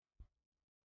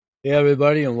Hey,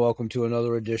 everybody, and welcome to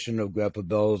another edition of Grandpa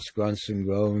Bell's Grunts and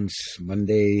Groans,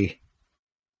 Monday,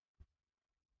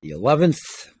 the 11th.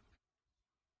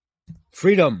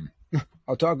 Freedom.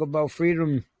 I'll talk about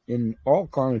freedom in all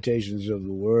connotations of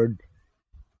the word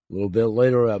a little bit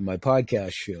later at my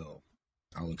podcast show.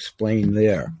 I'll explain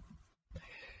there.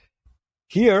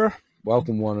 Here,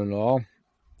 welcome one and all.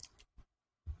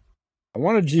 I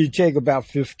wanted to take about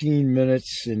 15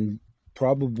 minutes and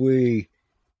probably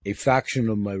a faction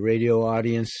of my radio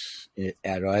audience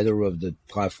at either of the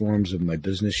platforms of my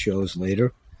business shows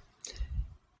later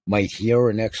might hear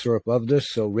an excerpt of this.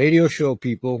 So radio show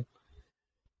people,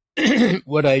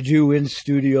 what I do in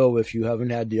studio, if you haven't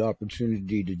had the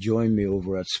opportunity to join me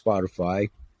over at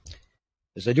Spotify,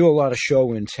 is I do a lot of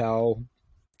show and tell,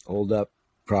 hold up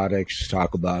products,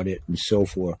 talk about it, and so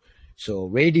forth. So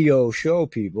radio show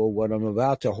people, what I'm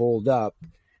about to hold up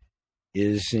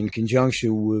is in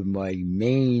conjunction with my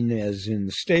main, as in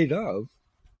the state of,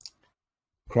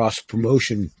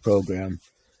 cross-promotion program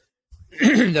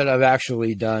that I've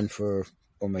actually done for,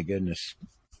 oh my goodness,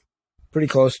 pretty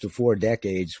close to 4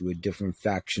 decades with different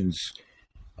factions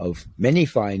of many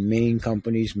fine main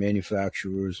companies,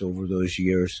 manufacturers over those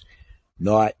years,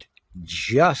 not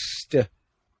just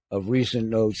of recent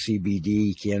note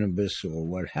CBD, cannabis, or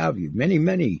what have you. Many,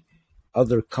 many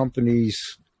other companies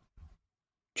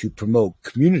to promote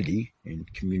community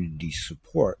and community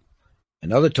support.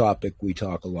 Another topic we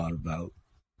talk a lot about,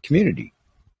 community.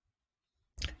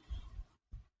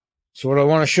 So what I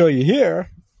want to show you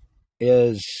here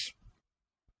is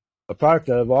a product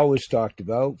that I've always talked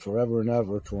about forever and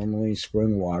ever, tourmaline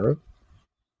spring water.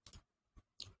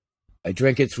 I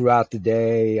drink it throughout the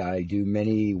day. I do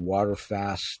many water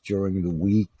fasts during the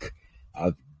week.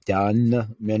 I've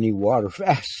done many water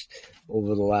fasts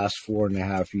over the last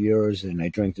 4.5 years, and I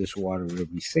drink this water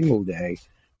every single day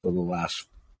for the last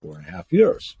 4.5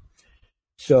 years.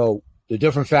 So the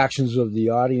different factions of the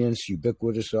audience,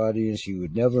 ubiquitous audience, you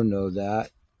would never know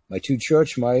that. My 2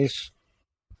 church mice,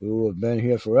 who have been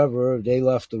here forever, they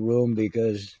left the room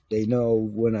because they know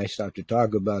when I start to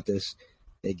talk about this,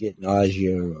 they get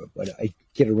nausea, but I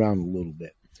get around a little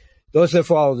bit. Those that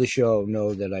follow the show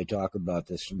know that I talk about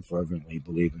this and fervently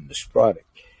believe in this product.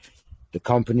 The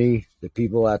company, the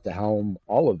people at the helm,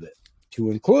 all of it,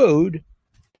 to include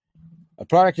a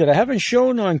product that I haven't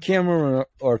shown on camera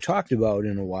or talked about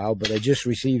in a while, but I just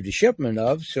received a shipment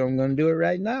of, so I'm going to do it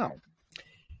right now,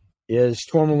 is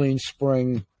Tourmaline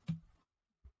Spring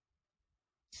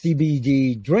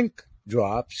CBD drink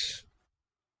drops,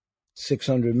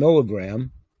 600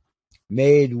 milligram,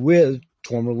 made with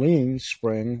Tourmaline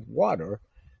spring water.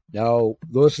 Now,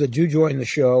 those that do join the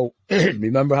show,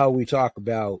 remember how we talk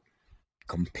about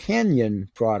companion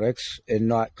products and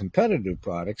not competitive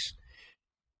products,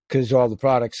 because all the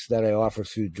products that I offer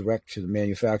through direct to the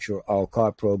manufacturer a la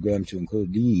carte program, to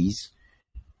include these,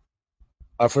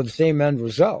 are for the same end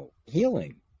result,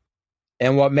 healing.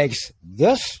 And what makes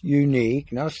this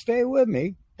unique, now stay with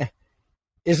me,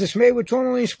 is it's made with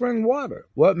tourmaline spring water.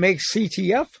 What makes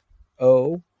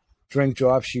CTFO drink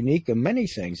drops unique in many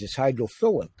things? It's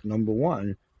hydrophilic, number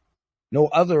one. No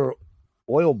other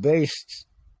oil-based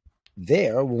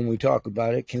there, when we talk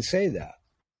about it, can say that.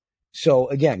 So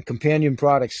again, companion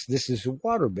products, this is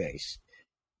water-based.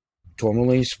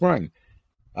 Tourmaline spring.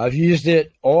 I've used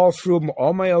it all through,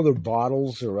 all my other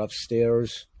bottles are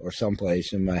upstairs or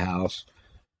someplace in my house.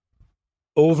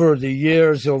 Over the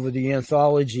years, over the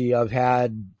anthology, I've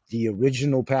had the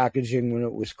original packaging when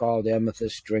it was called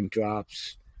Amethyst Drink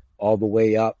Drops, all the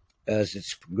way up as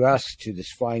it's progressed to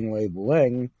this fine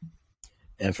labeling.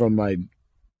 And from my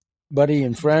buddy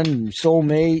and friend and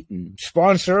soulmate and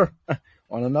sponsor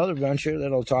on another venture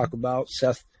that I'll talk about,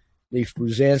 Seth Leaf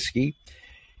Bruzanski,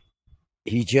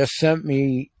 he just sent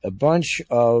me a bunch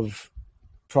of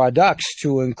products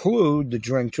to include the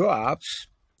drink drops.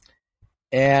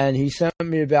 And he sent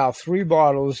me about 3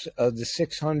 bottles of the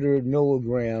 600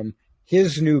 milligram,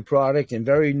 his new product, and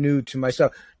very new to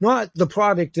myself. Not the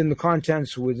product and the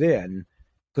contents within,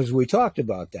 because we talked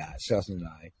about that, Seth and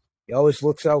I. He always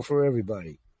looks out for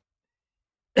everybody.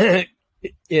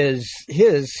 Is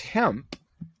his hemp,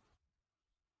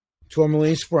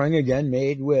 tourmaline spring, again,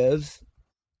 made with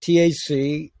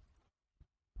THC,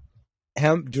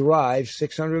 hemp-derived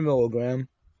 600 milligram,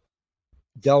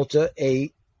 Delta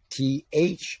 8,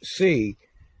 THC,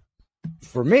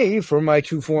 for me, for my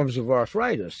 2 forms of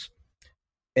arthritis.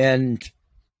 And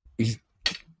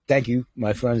thank you,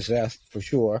 my friend Seth, for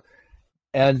sure.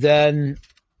 And then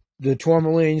the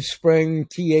Tourmaline Spring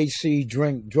THC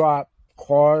drink drop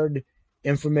card,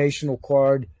 informational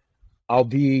card. I'll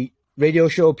be, radio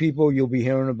show people, you'll be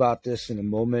hearing about this in a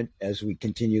moment as we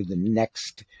continue the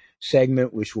next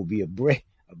segment, which will be a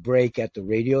break at the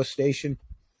radio station.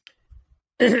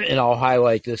 And I'll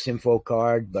highlight this info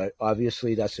card, but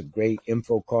obviously that's a great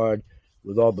info card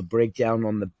with all the breakdown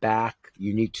on the back,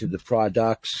 unique to the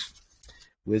products.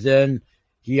 Within,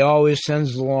 he always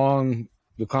sends along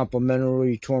the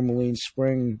complimentary tourmaline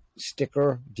spring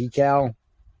sticker decal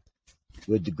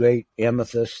with the great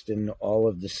amethyst and all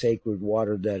of the sacred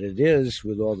water that it is,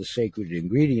 with all the sacred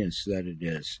ingredients that it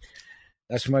is.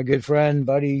 That's my good friend,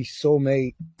 buddy,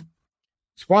 soulmate,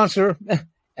 sponsor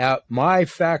at my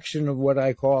faction of what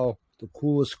I call the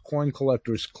coolest coin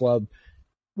collectors club,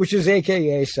 which is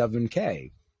AKA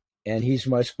 7K. And he's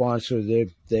my sponsor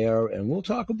there. And we'll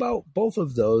talk about both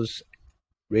of those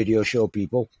radio show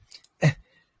people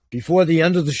before the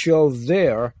end of the show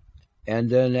there, and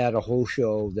then at a whole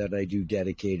show that I do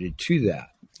dedicated to that.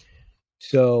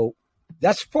 So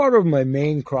that's part of my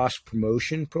main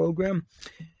cross-promotion program.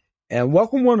 And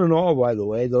welcome one and all, by the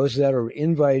way, those that are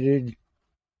invited,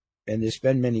 and there's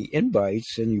been many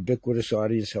invites and ubiquitous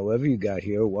audience, however you got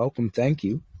here, welcome, thank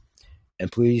you. And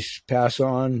please pass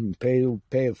on and pay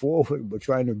it forward. We're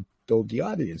trying to build the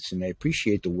audience, and I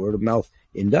appreciate the word of mouth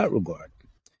in that regard.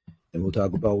 And we'll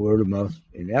talk about word of mouth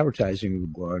in advertising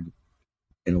regard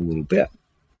in a little bit.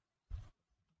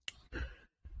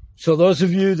 So those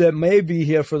of you that may be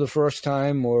here for the first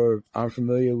time or aren't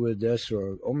familiar with this,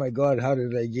 or, oh my God, how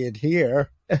did I get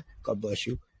here? God bless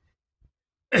you.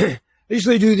 I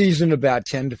usually do these in about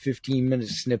 10 to 15 minute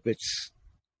snippets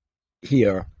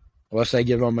here, unless I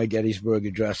get on my Gettysburg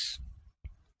Address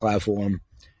platform,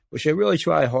 which I really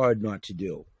try hard not to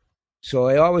do. So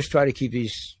I always try to keep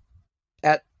these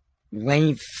at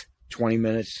length 20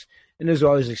 minutes, and there's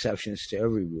always exceptions to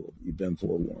every rule. You've been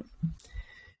forewarned.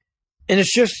 And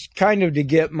it's just kind of to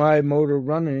get my motor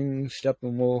running,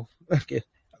 Steppenwolf, I'm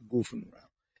goofing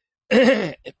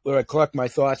around, where I collect my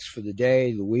thoughts for the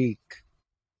day, the week.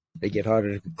 They get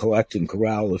harder to collect and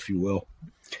corral, if you will.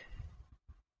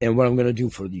 And what I'm going to do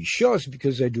for these shows,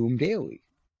 because I do them daily,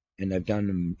 and I've done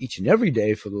them each and every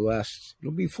day for the last,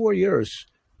 it'll be 4 years,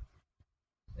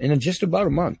 and in just about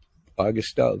a month,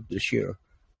 August of this year,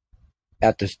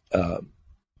 at the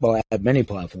at many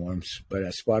platforms, but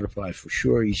at Spotify for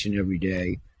sure, each and every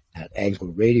day, at Anchor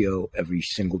Radio every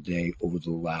single day over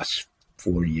the last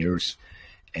 4 years.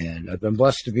 And I've been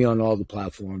blessed to be on all the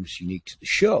platforms unique to the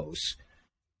shows.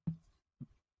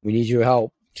 We need your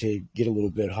help to get a little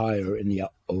bit higher in the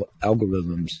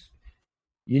algorithms,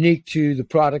 unique to the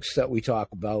products that we talk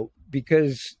about,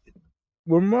 because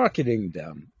we're marketing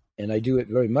them. And I do it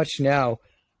very much now.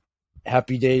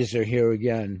 Happy days are here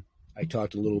again. I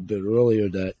talked a little bit earlier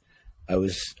that I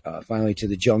was finally to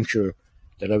the juncture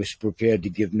that I was prepared to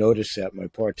give notice at my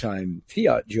part-time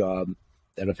Fiat job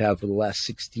that I've had for the last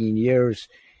 16 years.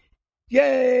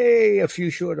 Yay! A few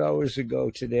short hours ago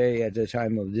today, at the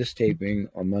time of this taping,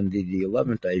 on Monday the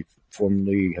 11th, I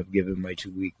formally have given my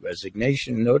 2-week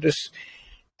resignation notice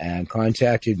and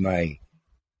contacted my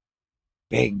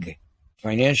big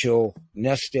financial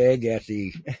nest egg at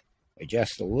the, I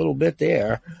just a little bit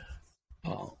there,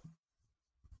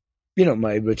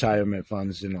 my retirement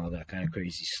funds and all that kind of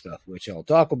crazy stuff, which I'll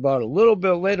talk about a little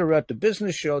bit later at the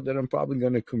business show, that I'm probably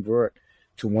going to convert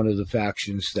to one of the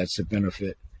factions that's a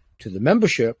benefit to the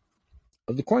membership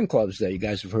of the coin clubs that you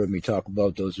guys have heard me talk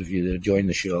about, those of you that have joined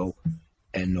the show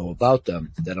and know about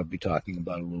them, that I'll be talking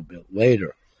about a little bit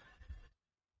later.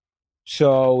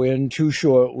 So in 2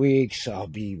 short weeks, I'll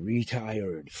be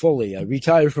retired fully. I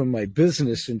retired from my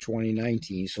business in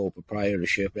 2019, sole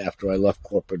proprietorship, after I left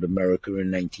corporate America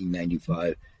in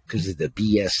 1995 because of the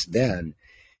BS then.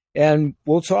 And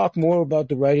we'll talk more about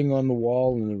the writing on the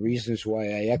wall and the reasons why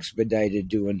I expedited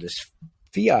doing this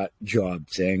Fiat job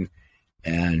thing.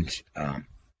 And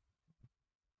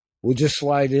we'll just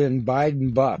slide in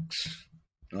Biden bucks,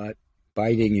 not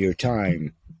biding your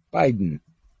time. Biden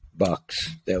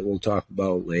bucks that we'll talk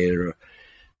about later.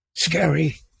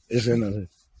 Scary, isn't a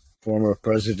former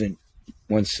president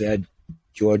once said,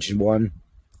 George I.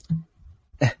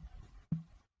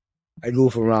 I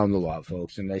goof around a lot,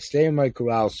 folks, and I stay in my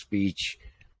corral speech.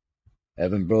 I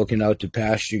haven't broken out to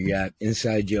pasture yet.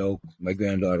 Inside joke. My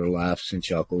granddaughter laughs and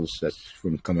chuckles. That's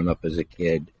from coming up as a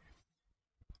kid.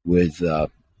 We'll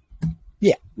talk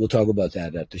about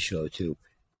that at the show, too.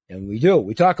 And we do.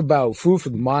 We talk about food for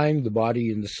the mind, the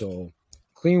body, and the soul.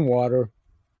 Clean water,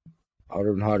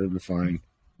 harder and harder to find.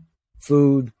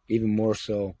 Food, even more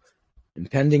so.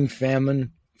 Impending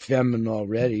famine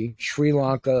already. Sri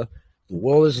Lanka, the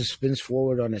world as it spins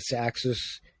forward on its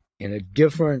axis in a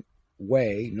different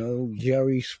way. No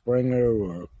Jerry Springer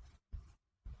or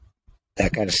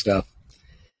that kind of stuff.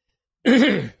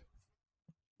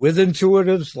 with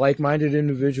intuitives, like-minded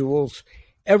individuals.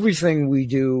 Everything we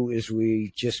do is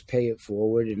we just pay it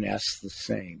forward and ask the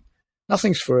same.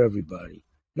 Nothing's for everybody.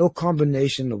 No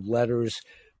combination of letters,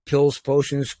 pills,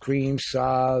 potions, creams,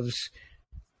 salves,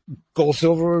 gold,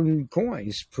 silver, and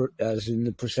coins, as in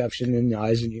the perception in the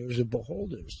eyes and ears of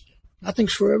beholders.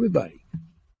 Nothing's for everybody.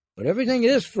 But everything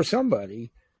is for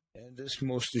somebody. And this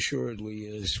most assuredly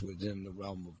is within the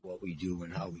realm of what we do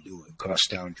and how we do it.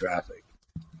 Crosstown traffic.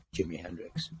 Jimi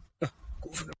Hendrix.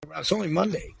 Goofing around. It's only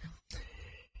Monday.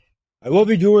 I will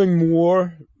be doing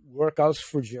more workouts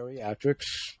for geriatrics.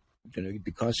 I'm going to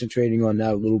be concentrating on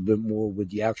that a little bit more with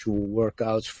the actual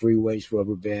workouts, free weights,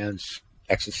 rubber bands,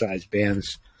 exercise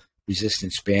bands,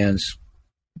 resistance bands,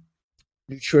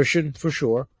 nutrition for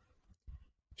sure.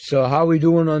 So how are we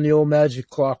doing on the old magic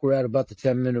clock? We're at about the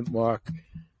 10-minute mark.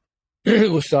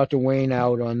 We'll start to wane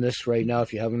out on this right now.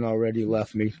 If you haven't already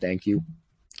left me, thank you.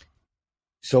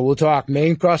 So we'll talk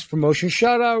main cross promotion.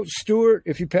 Shout out Stuart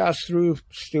if you pass through.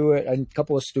 Stuart, and a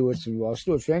couple of Stuarts, and well,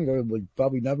 Stuart Finger would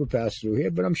probably never pass through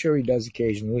here, but I'm sure he does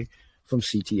occasionally from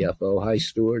CTFO. Hi,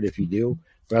 Stuart, if you do.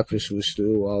 Breakfast with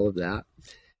Stu, all of that.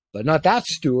 But not that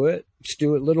Stuart.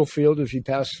 Stuart Littlefield, if you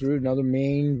pass through, another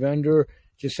main vendor.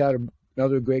 Just had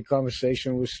another great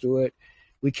conversation with Stuart.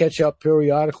 We catch up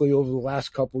periodically over the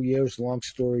last couple years. Long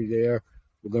story there.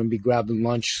 We're going to be grabbing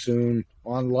lunch soon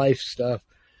on life stuff.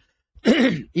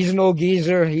 He's an old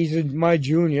geezer. He's my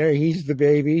junior. He's the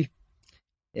baby.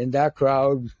 In that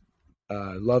crowd,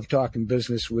 love talking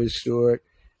business with Stuart.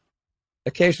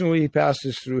 Occasionally he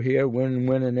passes through here when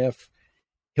and if.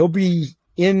 He'll be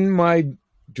in my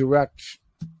direct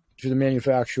to the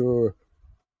manufacturer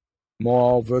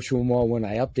mall, virtual mall, when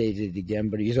I update it again,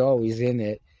 but he's always in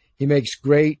it. He makes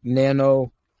great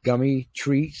nano gummy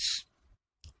treats.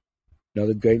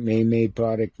 Another great Maine-made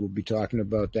product. We'll be talking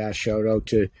about that. Shout out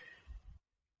to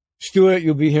Stuart.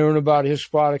 You'll be hearing about his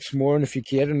products more, and if you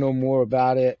care to know more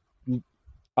about it,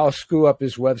 I'll screw up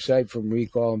his website from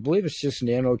recall. I believe it's just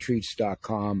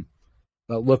nanotreats.com.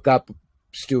 But look up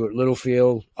Stuart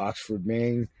Littlefield, Oxford,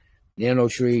 Maine. Nano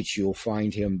Treats, you'll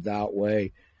find him that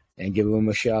way. And give him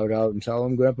a shout out and tell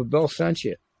him Grandpa Bill sent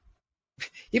you.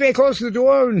 He may close the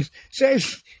door and say,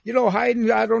 hiding,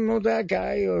 I don't know that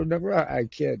guy, or never. I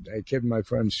kid my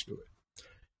friend Stuart.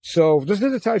 So those are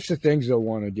the types of things I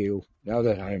want to do now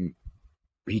that I'm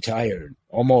retired,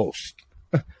 almost.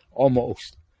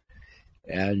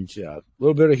 And a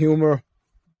little bit of humor,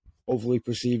 hopefully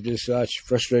perceived as such.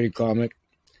 Frustrated comic.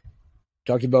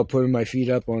 Talked about putting my feet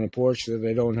up on a porch that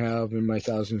I don't have in my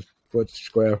 1,000-foot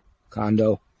square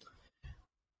condo.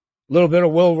 A little bit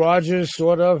of Will Rogers,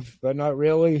 sort of, but not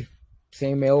really.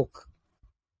 Same ilk.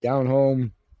 Down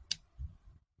home.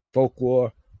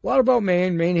 Folklore. A lot about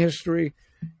Maine history,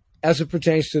 as it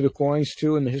pertains to the coins,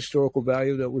 too, and the historical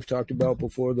value that we've talked about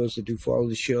before. Those that do follow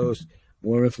the shows,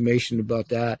 more information about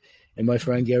that. And my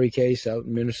friend Gary Case out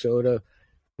in Minnesota,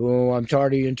 who I'm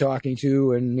tardy in talking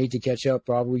to and need to catch up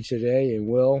probably today, and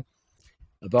will,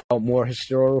 about more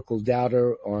historical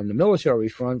data on the military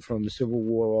front from the Civil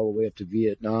War all the way up to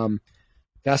Vietnam.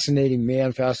 Fascinating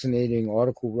man, fascinating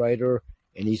article writer,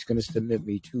 and he's going to submit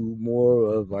me 2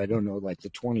 more of, I don't know, like the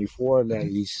 24 that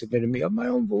he submitted me of my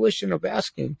own volition of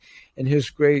asking, and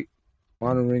his great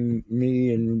honoring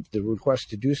me and the request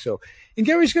to do so. And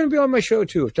Gary's going to be on my show,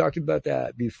 too. I've talked about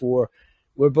that before.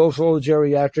 We're both old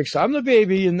geriatrics. I'm the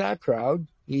baby in that crowd.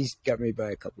 He's got me by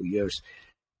a couple years.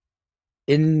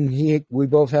 We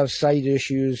both have sight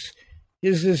issues.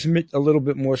 His is a little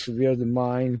bit more severe than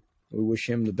mine. We wish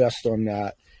him the best on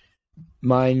that.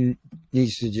 Mine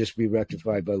needs to just be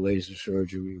rectified by laser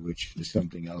surgery, which is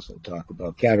something else I'll talk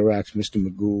about. Cataracts, Mr.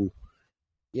 Magoo.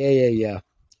 Yeah.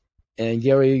 And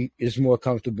Gary is more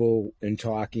comfortable in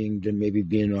talking than maybe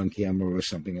being on camera or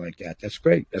something like that. That's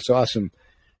great. That's awesome.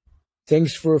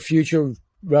 Things for future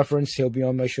reference. He'll be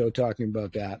on my show talking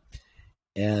about that.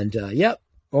 And,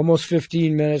 almost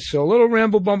 15 minutes. So a little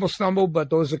ramble, bumble, stumble, but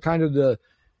those are kind of the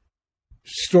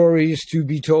stories to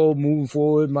be told moving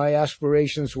forward. My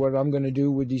aspirations, what I'm going to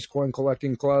do with these coin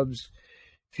collecting clubs,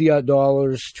 fiat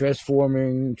dollars,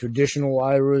 transforming traditional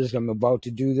IRAs. I'm about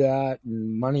to do that.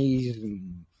 And monies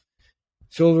and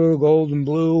silver, gold, and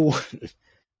blue. A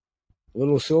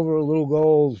little silver, a little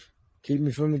gold. Keep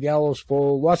me from the gallows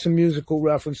pole. Lots of musical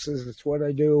references. That's what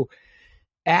I do.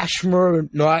 Ashmer,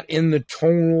 not in the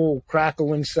tonal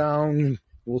crackling sound.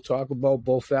 We'll talk about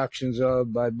both factions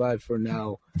of bye-bye for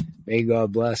now. May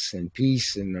God bless and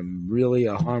peace, and I'm really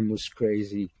a harmless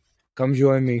crazy. Come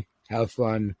join me. Have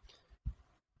fun.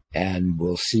 And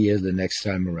we'll see you the next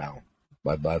time around.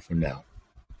 Bye-bye for now.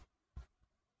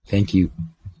 Thank you.